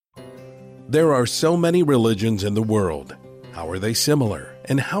There are so many religions in the world. How are they similar,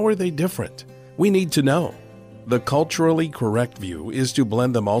 and how are they different? We need to know. The culturally correct view is to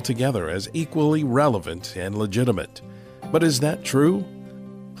blend them all together as equally relevant and legitimate. But is that true?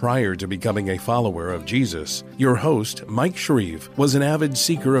 Prior to becoming a follower of Jesus, your host, Mike Shreve, was an avid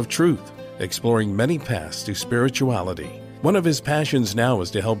seeker of truth, exploring many paths to spirituality. One of his passions now is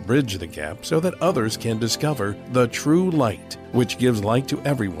to help bridge the gap so that others can discover the true light, which gives light to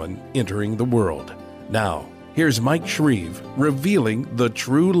everyone entering the world. Now, here's Mike Shreve revealing the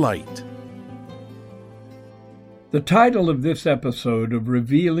true light. The title of this episode of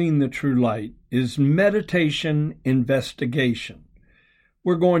Revealing the True Light is Meditation Investigation.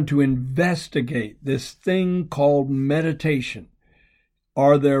 We're going to investigate this thing called meditation.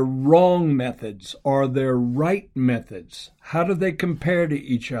 Are there wrong methods? Are there right methods? How do they compare to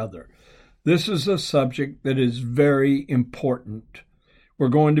each other? This is a subject that is very important. We're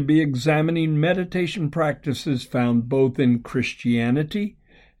going to be examining meditation practices found both in Christianity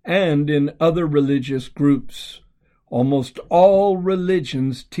and in other religious groups. Almost all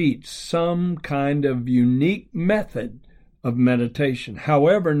religions teach some kind of unique method of meditation.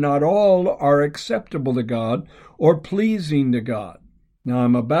 However, not all are acceptable to God or pleasing to God. Now,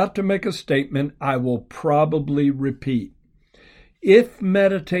 I'm about to make a statement I will probably repeat. If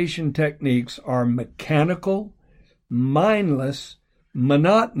meditation techniques are mechanical, mindless,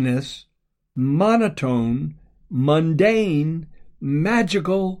 monotonous, monotone, mundane,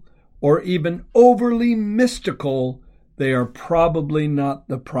 magical, or even overly mystical, they are probably not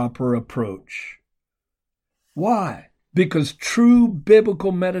the proper approach. Why? Because true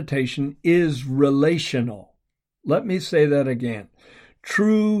biblical meditation is relational. Let me say that again.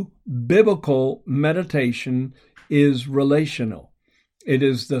 True biblical meditation is relational. It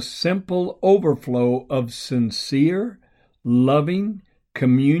is the simple overflow of sincere, loving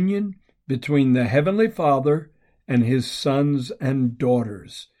communion between the Heavenly Father and His sons and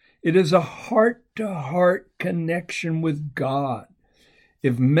daughters. It is a heart-to-heart connection with God.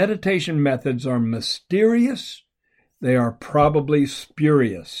 If meditation methods are mysterious, they are probably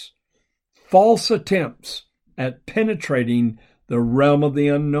spurious, false attempts at penetrating the realm of the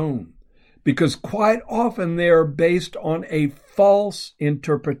unknown, because quite often they are based on a false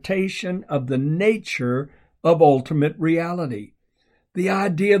interpretation of the nature of ultimate reality. The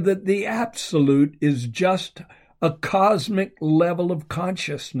idea that the absolute is just a cosmic level of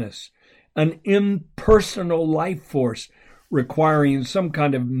consciousness, an impersonal life force requiring some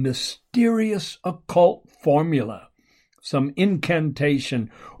kind of mysterious occult formula, some incantation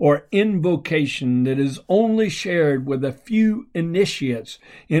or invocation that is only shared with a few initiates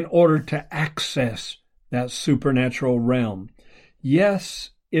in order to access that supernatural realm.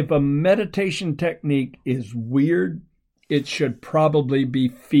 Yes, if a meditation technique is weird, it should probably be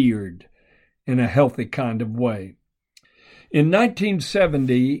feared in a healthy kind of way. In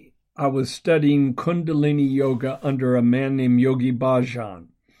 1970, I was studying Kundalini Yoga under a man named Yogi Bhajan.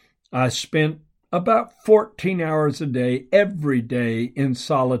 I spent about 14 hours a day, every day, in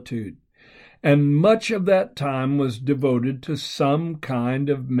solitude, and much of that time was devoted to some kind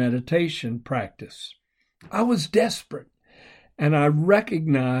of meditation practice. I was desperate, and I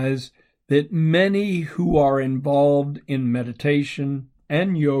recognized that many who are involved in meditation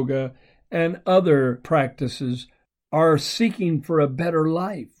and yoga and other practices are seeking for a better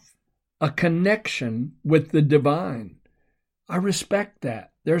life, a connection with the divine. I respect that.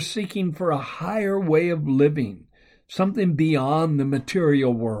 They're seeking for a higher way of living, something beyond the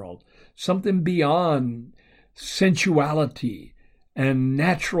material world, something beyond sensuality and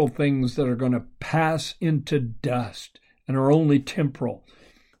natural things that are going to pass into dust and are only temporal.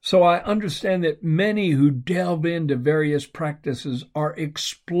 So I understand that many who delve into various practices are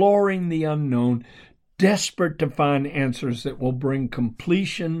exploring the unknown, desperate to find answers that will bring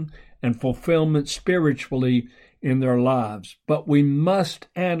completion and fulfillment spiritually in their lives. But we must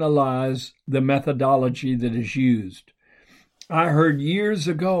analyze the methodology that is used. I heard years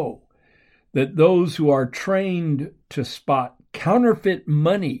ago that those who are trained to spot counterfeit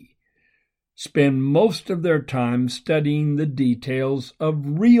money spend most of their time studying the details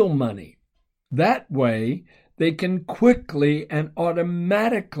of real money. That way, they can quickly and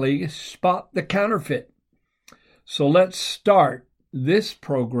automatically spot the counterfeit. So let's start this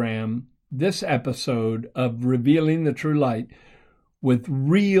program, this episode of Revealing the True Light, with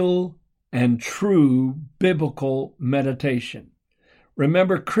real and true biblical meditation.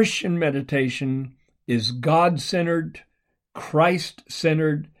 Remember, Christian meditation is God-centered,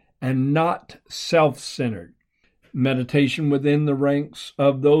 Christ-centered, and not self-centered. Meditation within the ranks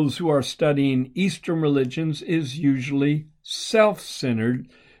of those who are studying Eastern religions is usually self-centered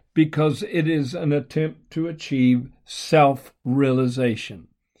because it is an attempt to achieve self-realization,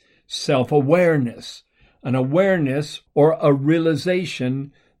 self-awareness, an awareness or a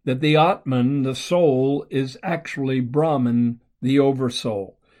realization that the Atman, the soul, is actually Brahman, the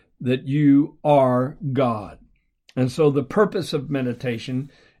oversoul, that you are God. And so the purpose of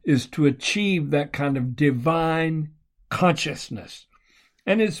meditation is to achieve that kind of divine consciousness.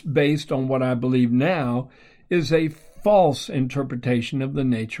 And it's based on what I believe now is a false interpretation of the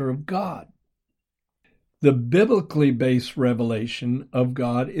nature of God. The biblically based revelation of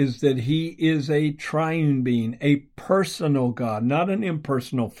God is that he is a triune being, a personal God, not an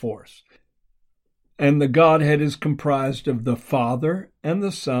impersonal force. And the Godhead is comprised of the Father and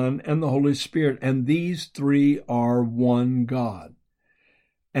the Son and the Holy Spirit, and these three are one God.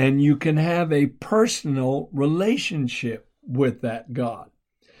 And you can have a personal relationship with that God.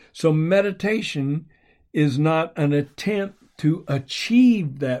 So meditation is not an attempt to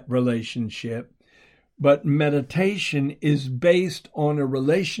achieve that relationship, but meditation is based on a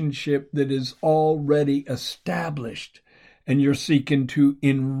relationship that is already established, and you're seeking to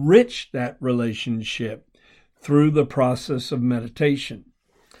enrich that relationship through the process of meditation.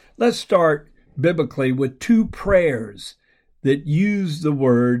 Let's start biblically with two prayers that use the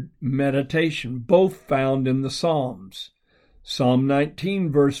word meditation, both found in the Psalms. Psalm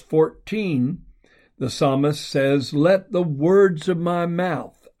 19, verse 14, the psalmist says, "Let the words of my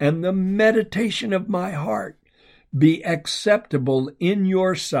mouth and the meditation of my heart be acceptable in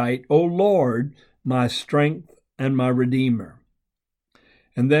your sight, O Lord, my strength and my Redeemer."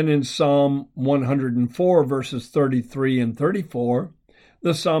 And then in Psalm 104, verses 33 and 34,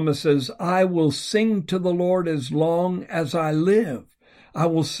 the psalmist says, "I will sing to the Lord as long as I live. I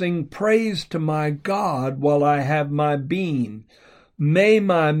will sing praise to my God while I have my being. May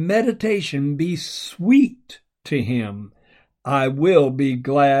my meditation be sweet to him. I will be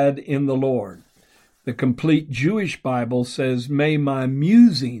glad in the Lord." The complete Jewish Bible says, "May my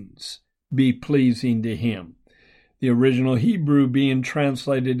musings be pleasing to him." The original Hebrew being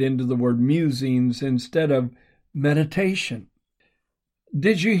translated into the word musings instead of meditation.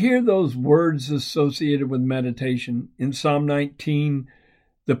 Did you hear those words associated with meditation? In Psalm 19,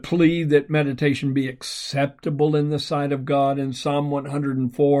 the plea that meditation be acceptable in the sight of God. In Psalm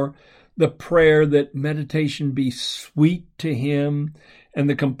 104, the prayer that meditation be sweet to him. And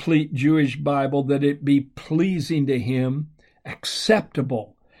the complete Jewish Bible that it be pleasing to him,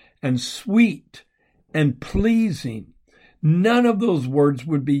 acceptable and sweet and pleasing. None of those words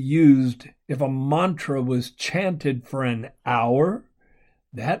would be used if a mantra was chanted for an hour.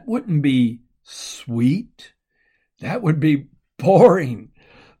 That wouldn't be sweet. That would be boring.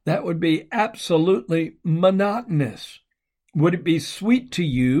 That would be absolutely monotonous. Would it be sweet to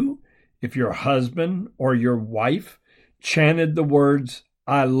you if your husband or your wife chanted the words,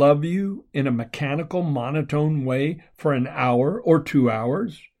 "I love you," in a mechanical, monotone way for an hour or 2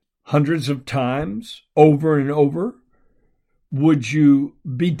 hours, hundreds of times, over and over? Would you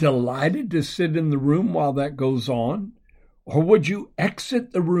be delighted to sit in the room while that goes on? Or would you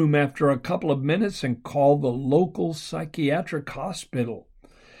exit the room after a couple of minutes and call the local psychiatric hospital?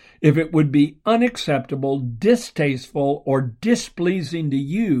 If it would be unacceptable, distasteful, or displeasing to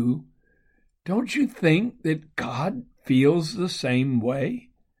you, don't you think that God feels the same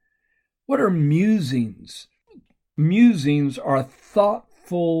way? What are musings? Musings are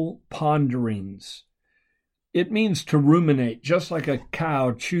thoughtful ponderings. It means to ruminate, just like a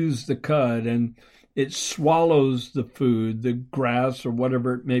cow chews the cud and it swallows the food, the grass or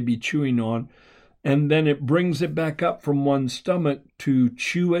whatever it may be chewing on, and then it brings it back up from one's stomach to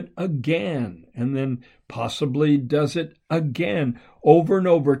chew it again, and then possibly does it again, over and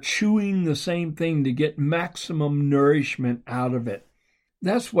over, chewing the same thing to get maximum nourishment out of it.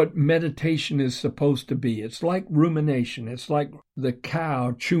 That's what meditation is supposed to be. It's like rumination. It's like the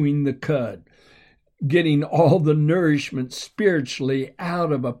cow chewing the cud, getting all the nourishment spiritually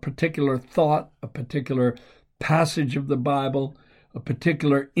out of a particular thought, a particular passage of the Bible, a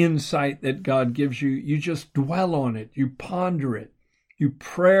particular insight that God gives you. You just dwell on it. You ponder it. You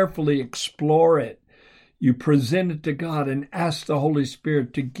prayerfully explore it. You present it to God and ask the Holy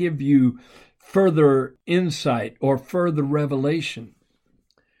Spirit to give you further insight or further revelation.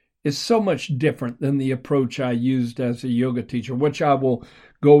 It's so much different than the approach I used as a yoga teacher, which I will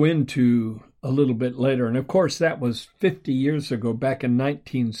go into a little bit later. And of course, that was 50 years ago, back in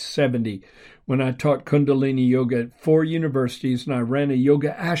 1970, when I taught Kundalini Yoga at 4 universities, and I ran a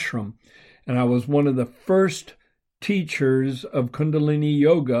yoga ashram. And I was one of the first teachers of Kundalini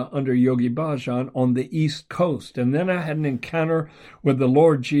Yoga under Yogi Bhajan on the East Coast. And then I had an encounter with the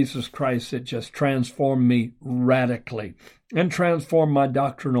Lord Jesus Christ that just transformed me radically and transformed my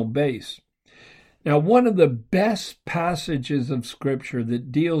doctrinal base. Now, one of the best passages of Scripture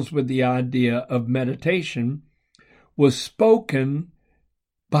that deals with the idea of meditation was spoken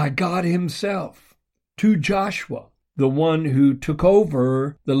by God Himself to Joshua, the one who took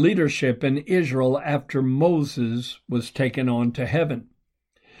over the leadership in Israel after Moses was taken on to heaven.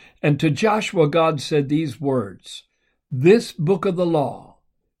 And to Joshua, God said these words, "This book of the law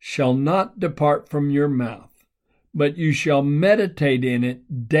shall not depart from your mouth, but you shall meditate in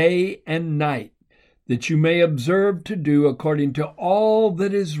it day and night, that you may observe to do according to all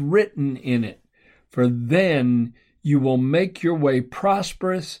that is written in it. For then you will make your way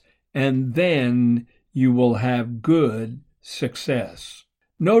prosperous, and then you will have good success."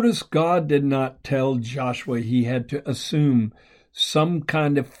 Notice God did not tell Joshua he had to assume some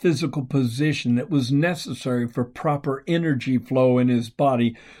kind of physical position that was necessary for proper energy flow in his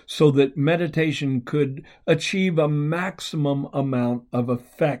body so that meditation could achieve a maximum amount of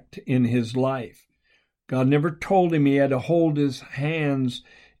effect in his life. God never told him he had to hold his hands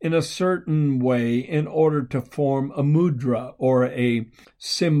in a certain way in order to form a mudra or a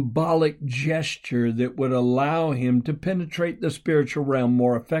symbolic gesture that would allow him to penetrate the spiritual realm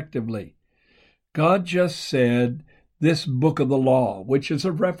more effectively. God just said, "This book of the law," which is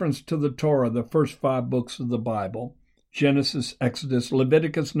a reference to the Torah, the first 5 books of the Bible, Genesis, Exodus,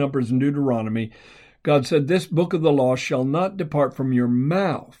 Leviticus, Numbers, and Deuteronomy. God said, "This book of the law shall not depart from your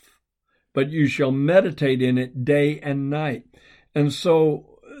mouth, but you shall meditate in it day and night." And so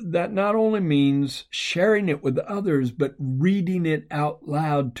that not only means sharing it with others, but reading it out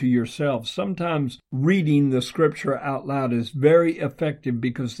loud to yourself. Sometimes reading the Scripture out loud is very effective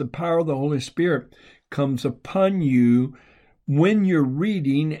because the power of the Holy Spirit comes upon you when you're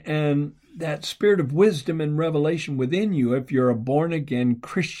reading, and that spirit of wisdom and revelation within you, if you're a born-again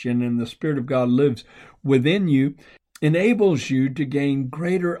Christian and the Spirit of God lives within you, enables you to gain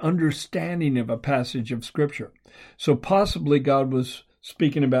greater understanding of a passage of Scripture. So possibly God was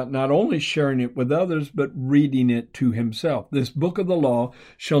speaking about not only sharing it with others, but reading it to himself. "This book of the law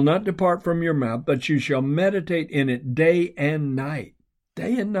shall not depart from your mouth, but you shall meditate in it day and night."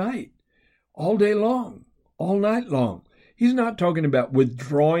 Day and night. All day long. All night long. He's not talking about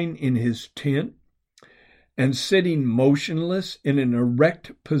withdrawing in his tent and sitting motionless in an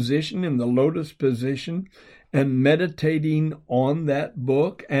erect position, in the lotus position, and meditating on that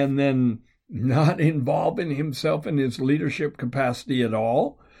book and then not involving himself in his leadership capacity at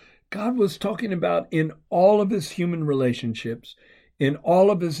all. God was talking about in all of his human relationships, in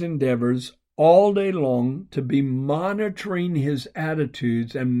all of his endeavors, all day long, to be monitoring his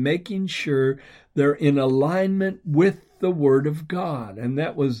attitudes and making sure they're in alignment with the Word of God. And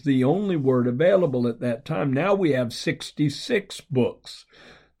that was the only word available at that time. Now we have 66 books,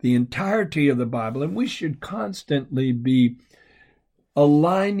 the entirety of the Bible, and we should constantly be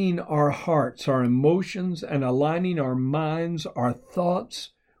aligning our hearts, our emotions, and aligning our minds, our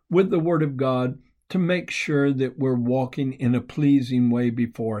thoughts with the Word of God to make sure that we're walking in a pleasing way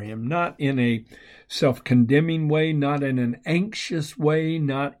before Him, not in a self-condemning way, not in an anxious way,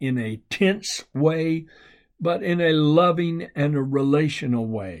 not in a tense way, but in a loving and a relational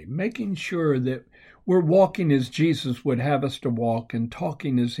way, making sure that we're walking as Jesus would have us to walk and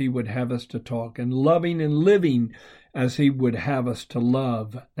talking as He would have us to talk and loving and living as He would have us to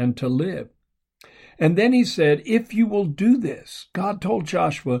love and to live. And then He said, if you will do this, God told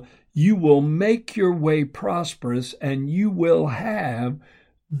Joshua, you will make your way prosperous and you will have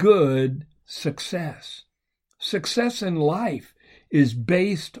good success. Success in life is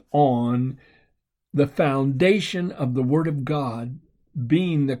based on the foundation of the Word of God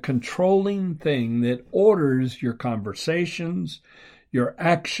being the controlling thing that orders your conversations, your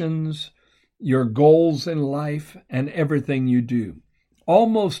actions, your goals in life, and everything you do.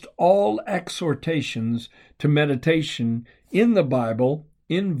 Almost all exhortations to meditation in the Bible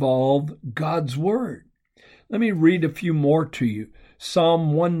involve God's Word. Let me read a few more to you.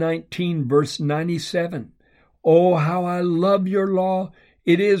 Psalm 119, verse 97. Oh, how I love your law.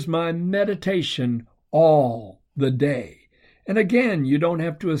 It is my meditation all the day. And again, you don't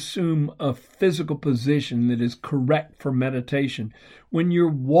have to assume a physical position that is correct for meditation. When you're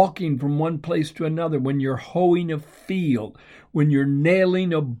walking from one place to another, when you're hoeing a field, when you're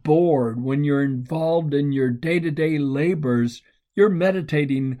nailing a board, when you're involved in your day-to-day labors, you're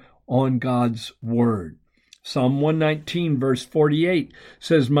meditating on God's Word. Psalm 119, verse 48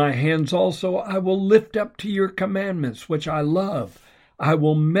 says, my hands also I will lift up to your commandments, which I love. I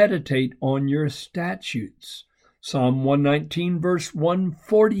will meditate on your statutes. Psalm 119, verse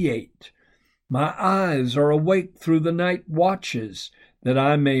 148. My eyes are awake through the night watches, that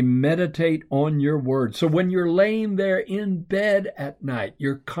I may meditate on your word. So when you're laying there in bed at night,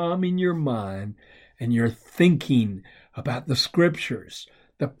 you're calming your mind and you're thinking about the scriptures,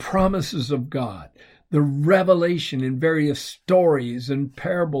 the promises of God, the revelation in various stories and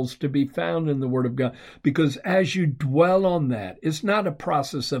parables to be found in the Word of God. Because as you dwell on that, it's not a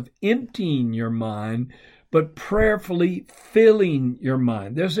process of emptying your mind, but prayerfully filling your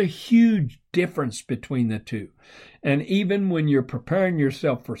mind. There's a huge difference between the two. And even when you're preparing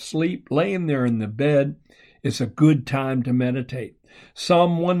yourself for sleep, laying there in the bed, it's a good time to meditate.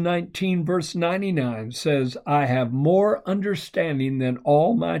 Psalm 119, verse 99 says, I have more understanding than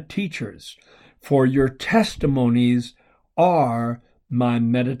all my teachers, for your testimonies are my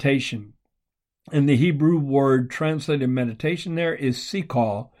meditation. And the Hebrew word translated meditation there is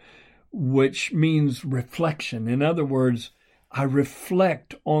sikal, which means reflection. In other words, I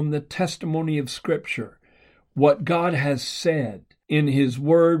reflect on the testimony of Scripture, what God has said in His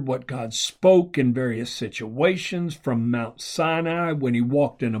Word, what God spoke in various situations from Mount Sinai when He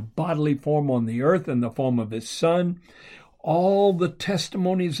walked in a bodily form on the earth in the form of His Son. All the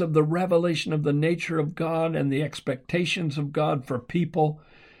testimonies of the revelation of the nature of God and the expectations of God for people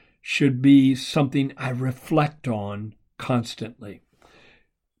should be something I reflect on constantly.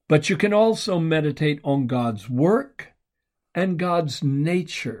 But you can also meditate on God's work and God's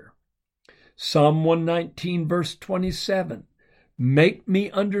nature. Psalm 119, verse 27, make me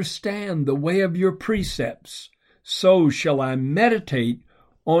understand the way of your precepts, so shall I meditate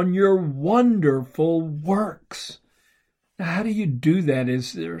on your wonderful works. Now, how do you do that?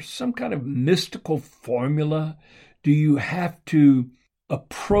 Is there some kind of mystical formula? Do you have to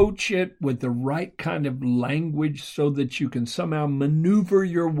approach it with the right kind of language so that you can somehow maneuver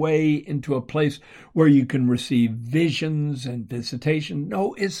your way into a place where you can receive visions and visitation?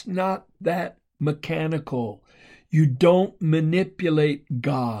 No, it's not that mechanical. You don't manipulate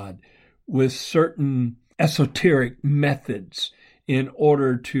God with certain esoteric methods in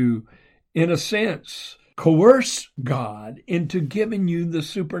order to, in a sense, coerce God into giving you the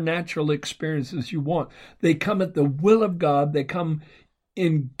supernatural experiences you want. They come at the will of God. They come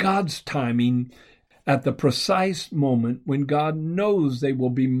in God's timing at the precise moment when God knows they will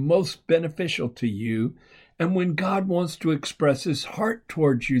be most beneficial to you and when God wants to express His heart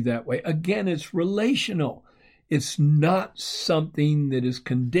towards you that way. Again, it's relational. It's not something that is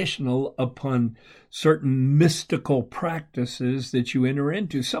conditional upon certain mystical practices that you enter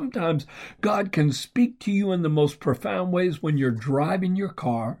into. Sometimes God can speak to you in the most profound ways when you're driving your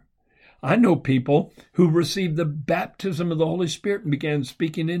car. I know people who received the baptism of the Holy Spirit and began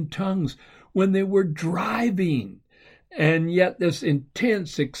speaking in tongues when they were driving. And yet this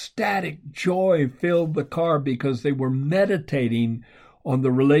intense, ecstatic joy filled the car because they were meditating on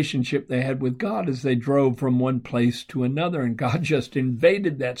the relationship they had with God as they drove from one place to another. And God just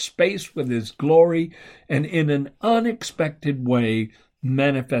invaded that space with His glory and in an unexpected way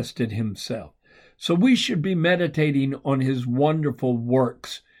manifested Himself. So we should be meditating on His wonderful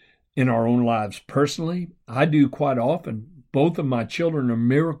works in our own lives personally. I do quite often. Both of my children are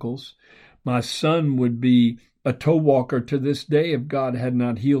miracles. My son would be a toe walker to this day if God had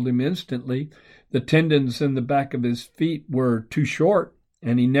not healed him instantly. The tendons in the back of his feet were too short,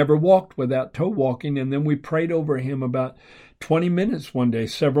 and he never walked without toe walking. And then we prayed over him about 20 minutes one day,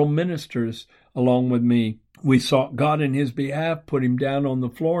 several ministers along with me. We sought God in his behalf, put him down on the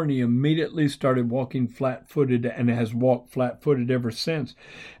floor, and he immediately started walking flat-footed and has walked flat-footed ever since.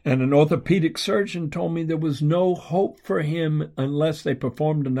 And an orthopedic surgeon told me there was no hope for him unless they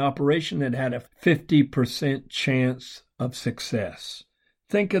performed an operation that had a 50% chance of success.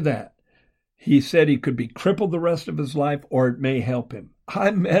 Think of that. He said he could be crippled the rest of his life, or it may help him. I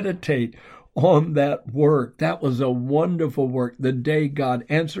meditate on that work. That was a wonderful work. The day God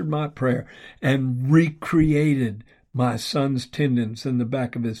answered my prayer and recreated my son's tendons in the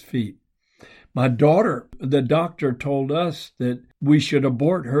back of his feet. My daughter, the doctor told us that we should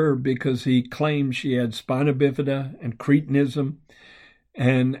abort her because he claimed she had spina bifida and cretinism.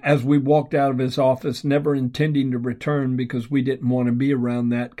 And as we walked out of his office, never intending to return because we didn't want to be around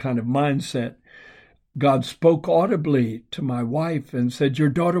that kind of mindset, God spoke audibly to my wife and said, your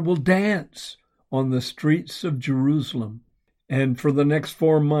daughter will dance on the streets of Jerusalem. And for the next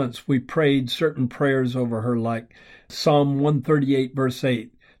 4 months, we prayed certain prayers over her, like Psalm 138, verse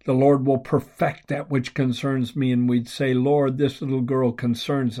 8. The Lord will perfect that which concerns me. And we'd say, Lord, this little girl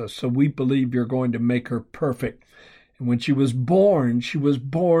concerns us, so we believe you're going to make her perfect. And when she was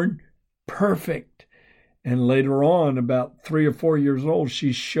born perfect. And later on, about 3 or 4 years old,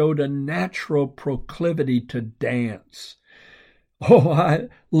 she showed a natural proclivity to dance. Oh, I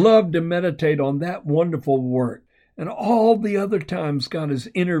love to meditate on that wonderful work. And all the other times God has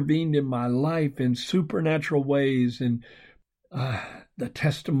intervened in my life in supernatural ways, and the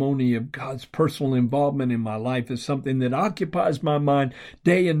testimony of God's personal involvement in my life is something that occupies my mind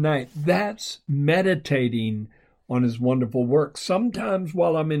day and night. That's meditating on His wonderful work. Sometimes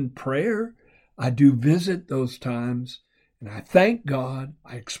while I'm in prayer, I do visit those times, and I thank God.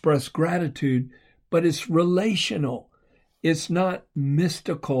 I express gratitude, but it's relational. It's not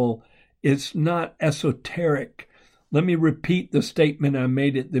mystical. It's not esoteric. Let me repeat the statement I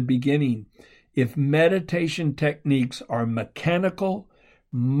made at the beginning. If meditation techniques are mechanical,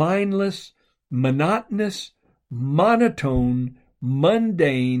 mindless, monotonous, monotone,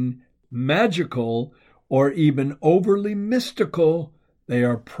 mundane, magical, or even overly mystical, they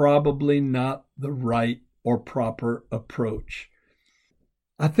are probably not the right or proper approach.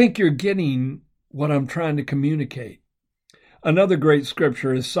 I think you're getting what I'm trying to communicate. Another great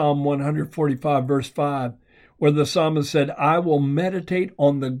scripture is Psalm 145, verse 5, where the psalmist said, I will meditate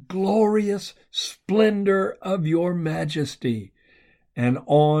on the glorious splendor of your majesty and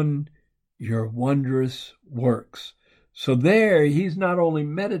on your wondrous works. So there, he's not only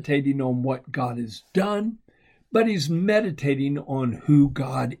meditating on what God has done, but he's meditating on who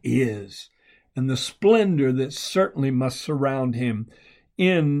God is and the splendor that certainly must surround him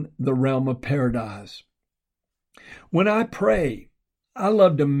in the realm of paradise. When I pray, I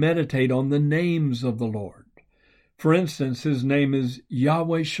love to meditate on the names of the Lord. For instance, his name is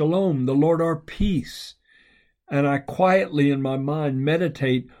Yahweh Shalom, the Lord our peace. And I quietly in my mind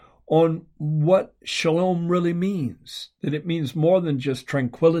meditate on what shalom really means, that it means more than just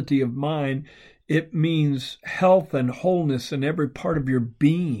tranquility of mind. It means health and wholeness in every part of your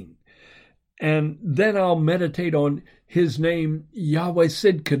being. And then I'll meditate on his name, Yahweh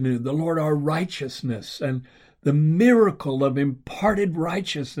Sidkenu, the Lord our righteousness, and the miracle of imparted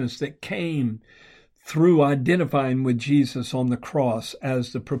righteousness that came through identifying with Jesus on the cross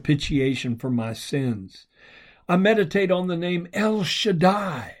as the propitiation for my sins. I meditate on the name El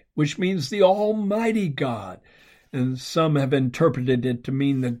Shaddai, which means the Almighty God. And some have interpreted it to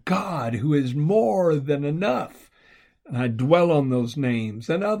mean the God who is more than enough. And I dwell on those names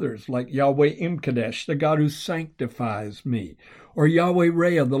and others like Yahweh Imkadesh, the God who sanctifies me, or Yahweh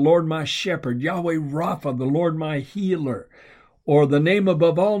Reah, the Lord my shepherd, Yahweh Rapha, the Lord my healer, or the name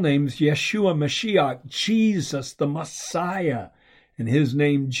above all names, Yeshua Mashiach, Jesus the Messiah. And his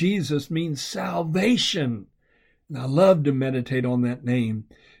name, Jesus, means salvation. And I love to meditate on that name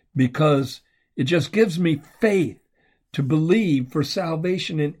because it just gives me faith to believe for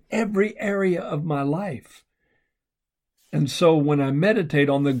salvation in every area of my life. And so when I meditate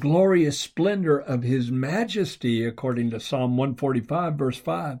on the glorious splendor of his majesty, according to Psalm 145, verse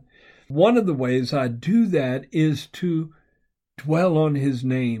 5, one of the ways I do that is to dwell on his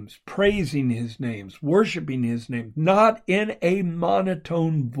names, praising his names, worshiping his name, not in a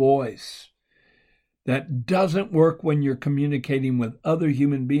monotone voice. That doesn't work when you're communicating with other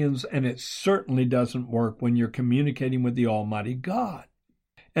human beings, and it certainly doesn't work when you're communicating with the Almighty God.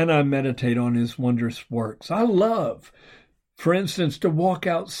 And I meditate on his wondrous works. I love, for instance, to walk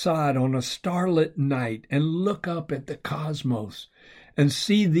outside on a starlit night and look up at the cosmos and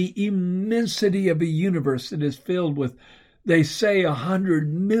see the immensity of a universe that is filled with, they say,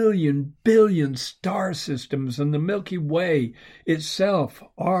 100 million billion star systems, and the Milky Way itself,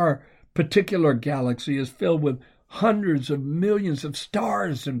 our particular galaxy, is filled with hundreds of millions of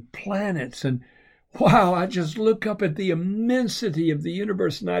stars and planets. And wow, I just look up at the immensity of the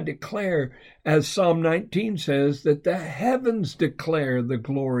universe and I declare, as Psalm 19 says, that the heavens declare the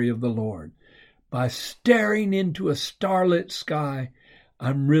glory of the Lord. By staring into a starlit sky,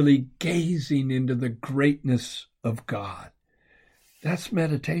 I'm really gazing into the greatness of God. That's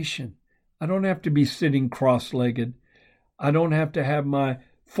meditation. I don't have to be sitting cross-legged. I don't have to have my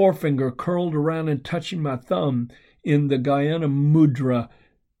forefinger curled around and touching my thumb in the Gayana Mudra,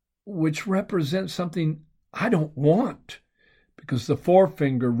 which represents something I don't want, because the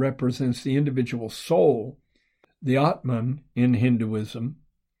forefinger represents the individual soul, the Atman in Hinduism,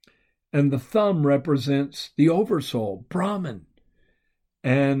 and the thumb represents the oversoul, Brahman.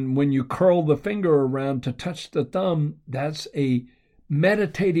 And when you curl the finger around to touch the thumb, that's a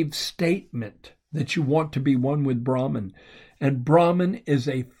meditative statement that you want to be one with Brahman. And Brahman is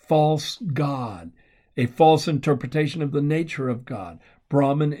a false god, a false interpretation of the nature of God.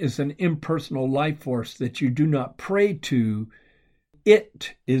 Brahman is an impersonal life force that you do not pray to.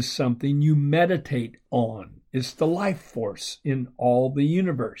 It is something you meditate on. It's the life force in all the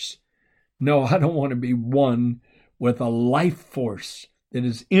universe. No, I don't want to be one with a life force that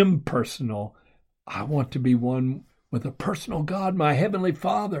is impersonal. I want to be one with a personal God, my Heavenly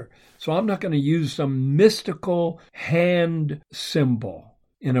Father. So I'm not going to use some mystical hand symbol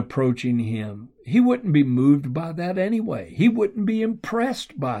in approaching Him. He wouldn't be moved by that anyway. He wouldn't be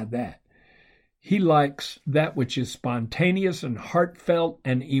impressed by that. He likes that which is spontaneous and heartfelt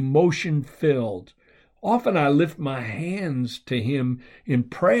and emotion-filled. Often I lift my hands to Him in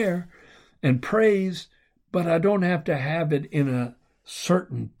prayer and praise, but I don't have to have it in a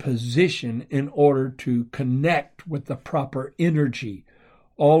certain position in order to connect with the proper energy.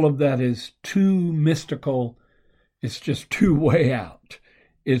 All of that is too mystical. It's just too way out.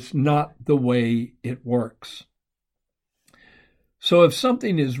 It's not the way it works. So if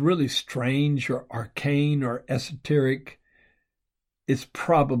something is really strange or arcane or esoteric, it's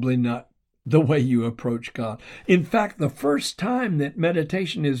probably not the way you approach God. In fact, the first time that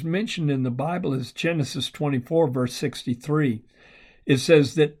meditation is mentioned in the Bible is Genesis 24, verse 63. It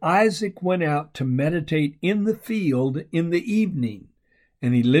says that Isaac went out to meditate in the field in the evening,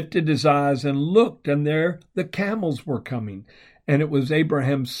 and he lifted his eyes and looked, and there the camels were coming. And it was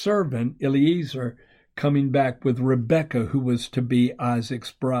Abraham's servant, Eliezer, coming back with Rebekah, who was to be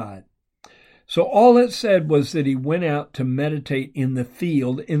Isaac's bride. So all it said was that he went out to meditate in the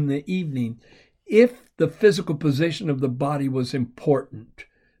field in the evening. If the physical position of the body was important,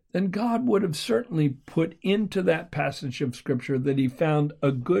 then God would have certainly put into that passage of Scripture that he found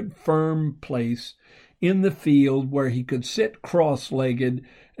a good firm place in the field where he could sit cross-legged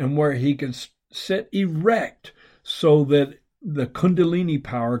and where he could sit erect so that the Kundalini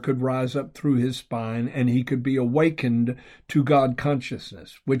power could rise up through his spine and he could be awakened to God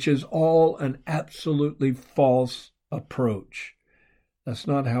consciousness, which is all an absolutely false approach. That's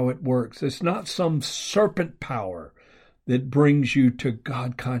not how it works. It's not some serpent power that brings you to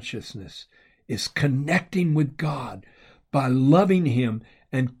God consciousness. It's connecting with God by loving Him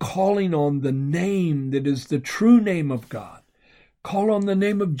and calling on the name that is the true name of God. Call on the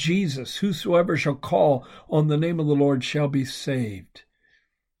name of Jesus. Whosoever shall call on the name of the Lord shall be saved.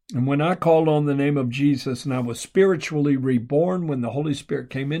 And when I called on the name of Jesus and I was spiritually reborn when the Holy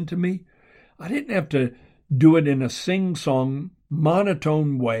Spirit came into me, I didn't have to do it in a sing-song,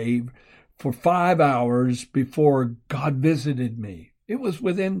 monotone way for 5 hours before God visited me. It was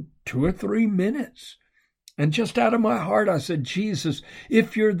within 2 or 3 minutes. And just out of my heart, I said, Jesus,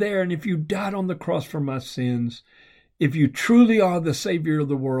 if you're there and if you died on the cross for my sins, if you truly are the Savior of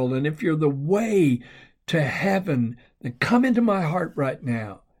the world, and if you're the way to heaven, then come into my heart right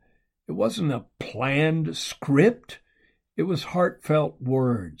now. It wasn't a planned script. It was heartfelt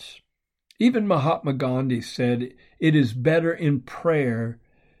words. Even Mahatma Gandhi said, it is better in prayer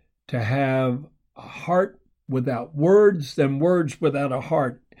to have a heart without words than words without a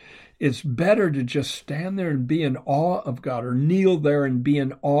heart. It's better to just stand there and be in awe of God, or kneel there and be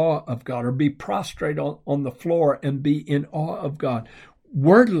in awe of God, or be prostrate on the floor and be in awe of God,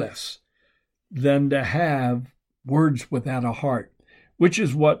 wordless, than to have words without a heart, which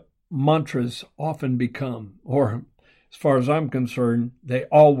is what mantras often become, or as far as I'm concerned, they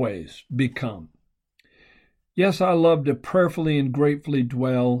always become. Yes, I love to prayerfully and gratefully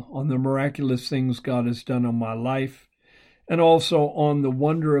dwell on the miraculous things God has done in my life, and also on the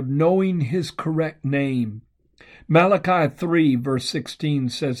wonder of knowing His correct name. Malachi 3, verse 16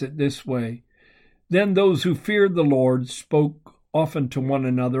 says it this way, Then those who feared the Lord spoke often to one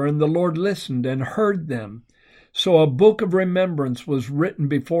another, and the Lord listened and heard them. So a book of remembrance was written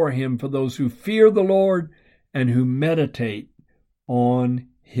before Him for those who fear the Lord and who meditate on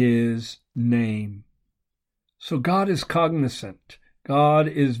His name. So God is cognizant. God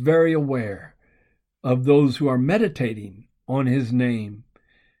is very aware of those who are meditating on His name.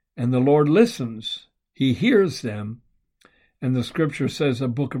 And the Lord listens. He hears them. And the Scripture says a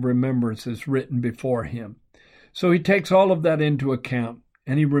book of remembrance is written before Him. So He takes all of that into account,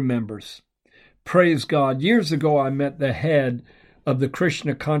 and He remembers. Praise God. Years ago, I met the head of the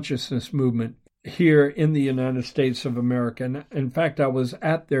Krishna consciousness movement here in the United States of America. And in fact, I was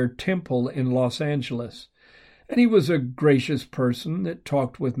at their temple in Los Angeles. And he was a gracious person that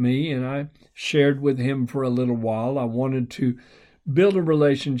talked with me, and I shared with him for a little while. I wanted to build a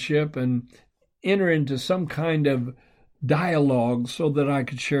relationship and enter into some kind of dialogue so that I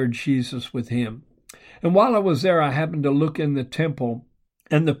could share Jesus with him. And while I was there, I happened to look in the temple,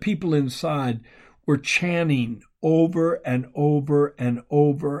 and the people inside were chanting over and over and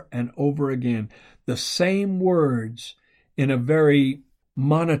over and over again the same words in a very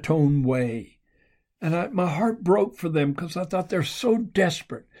monotone way. And my heart broke for them because I thought they're so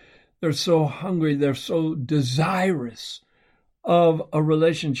desperate. They're so hungry. They're so desirous of a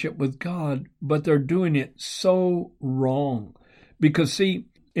relationship with God, but they're doing it so wrong. Because, see,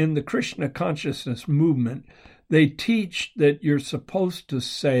 in the Krishna consciousness movement, they teach that you're supposed to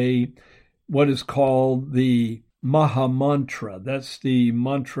say what is called the Maha Mantra. That's the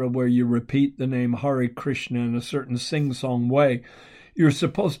mantra where you repeat the name Hare Krishna in a certain sing-song way. You're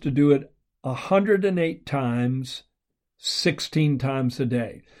supposed to do it 108 times, 16 times a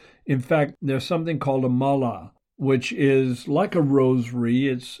day. In fact, there's something called a mala, which is like a rosary.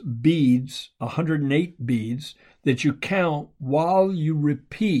 It's beads, 108 beads, that you count while you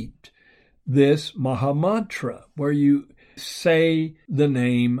repeat this Maha Mantra, where you say the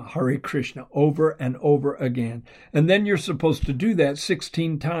name Hare Krishna over and over again. And then you're supposed to do that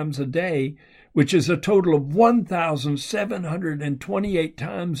 16 times a day, which is a total of 1,728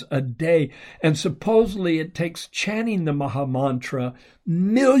 times a day. And supposedly it takes chanting the Maha Mantra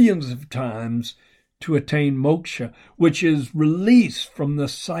millions of times to attain moksha, which is release from the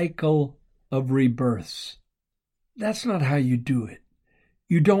cycle of rebirths. That's not how you do it.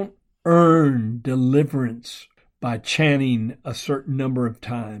 You don't earn deliverance by chanting a certain number of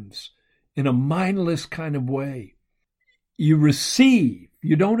times in a mindless kind of way. You receive,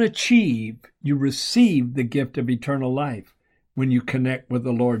 you don't achieve, you receive the gift of eternal life when you connect with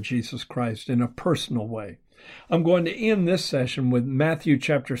the Lord Jesus Christ in a personal way. I'm going to end this session with Matthew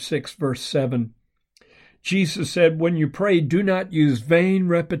chapter 6, verse 7. Jesus said, "When you pray, do not use vain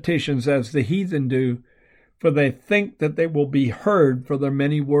repetitions as the heathen do, for they think that they will be heard for their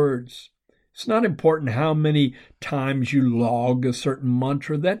many words." It's not important how many times you log a certain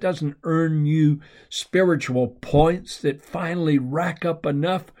mantra. That doesn't earn you spiritual points that finally rack up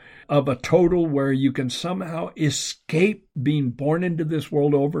enough of a total where you can somehow escape being born into this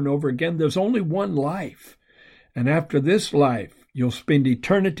world over and over again. There's only one life. And after this life, you'll spend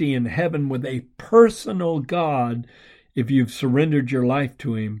eternity in heaven with a personal God if you've surrendered your life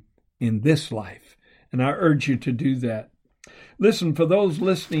to Him in this life. And I urge you to do that. Listen, for those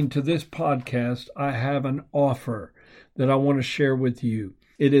listening to this podcast, I have an offer that I want to share with you.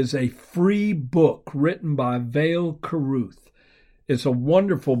 It is a free book written by Vail Caruth. It's a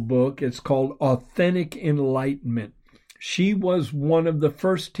wonderful book. It's called Authentic Enlightenment. She was one of the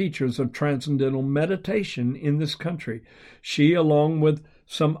first teachers of transcendental meditation in this country. She, along with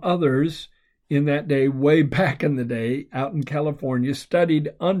some others in that day, way back in the day, out in California,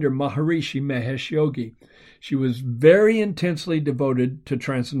 studied under Maharishi Mahesh Yogi. She was very intensely devoted to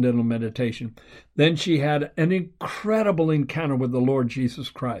transcendental meditation. Then she had an incredible encounter with the Lord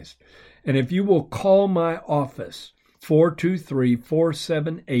Jesus Christ. And if you will call my office,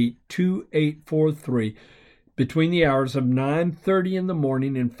 423-478-2843, between the hours of 9:30 in the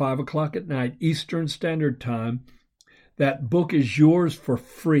morning and 5 o'clock at night, Eastern Standard Time, that book is yours for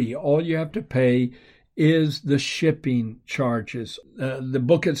free. All you have to pay is the shipping charges. The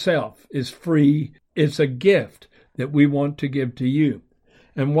book itself is free. It's a gift that we want to give to you.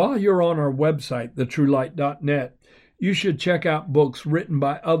 And while you're on our website, thetruelight.net, you should check out books written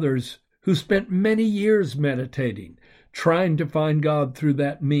by others who spent many years meditating, trying to find God through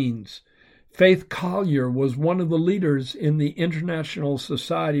that means. Faith Collier was one of the leaders in the International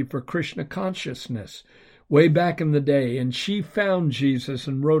Society for Krishna Consciousness way back in the day, and she found Jesus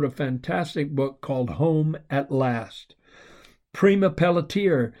and wrote a fantastic book called Home at Last. Prema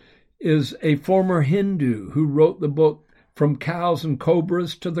Pelletier is a former Hindu who wrote the book From Cows and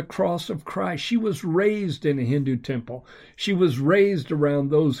Cobras to the Cross of Christ. She was raised in a Hindu temple. She was raised around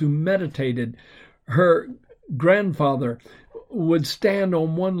those who meditated. Her grandfather would stand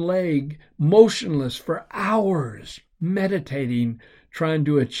on one leg, motionless for hours, meditating, trying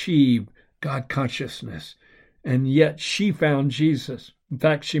to achieve God consciousness. And yet she found Jesus. In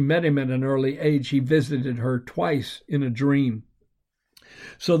fact, she met him at an early age. He visited her twice in a dream.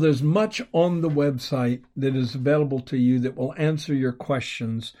 So there's much on the website that is available to you that will answer your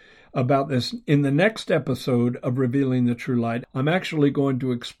questions about this. In the next episode of Revealing the True Light, I'm actually going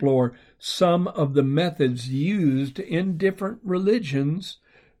to explore some of the methods used in different religions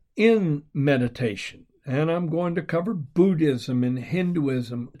in meditation. And I'm going to cover Buddhism and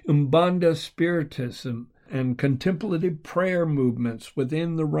Hinduism, Umbanda Spiritism, and contemplative prayer movements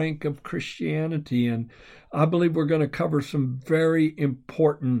within the rank of Christianity. And I believe we're going to cover some very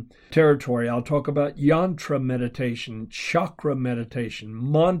important territory. I'll talk about yantra meditation, chakra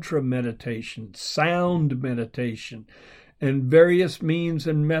meditation, mantra meditation, sound meditation, and various means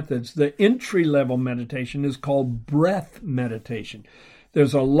and methods. The entry-level meditation is called breath meditation.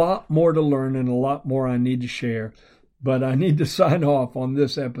 There's a lot more to learn and a lot more I need to share, but I need to sign off on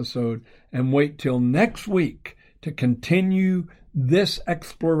this episode and wait till next week to continue this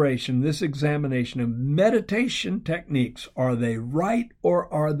exploration, this examination of meditation techniques. Are they right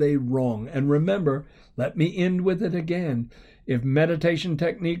or are they wrong? And remember, let me end with it again. If meditation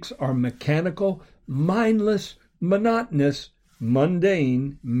techniques are mechanical, mindless, monotonous,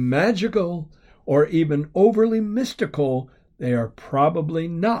 mundane, magical, or even overly mystical, they are probably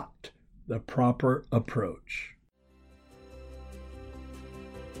not the proper approach.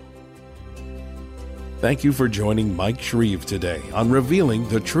 Thank you for joining Mike Shreve today on Revealing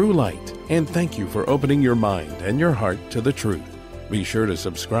the True Light, and thank you for opening your mind and your heart to the truth. Be sure to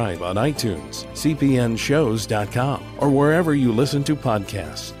subscribe on iTunes, cpnshows.com, or wherever you listen to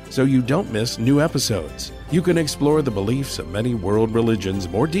podcasts so you don't miss new episodes. You can explore the beliefs of many world religions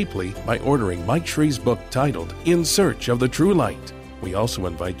more deeply by ordering Mike Shreve's book titled In Search of the True Light. We also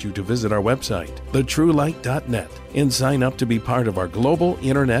invite you to visit our website, thetruelight.net, and sign up to be part of our global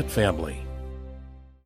internet family.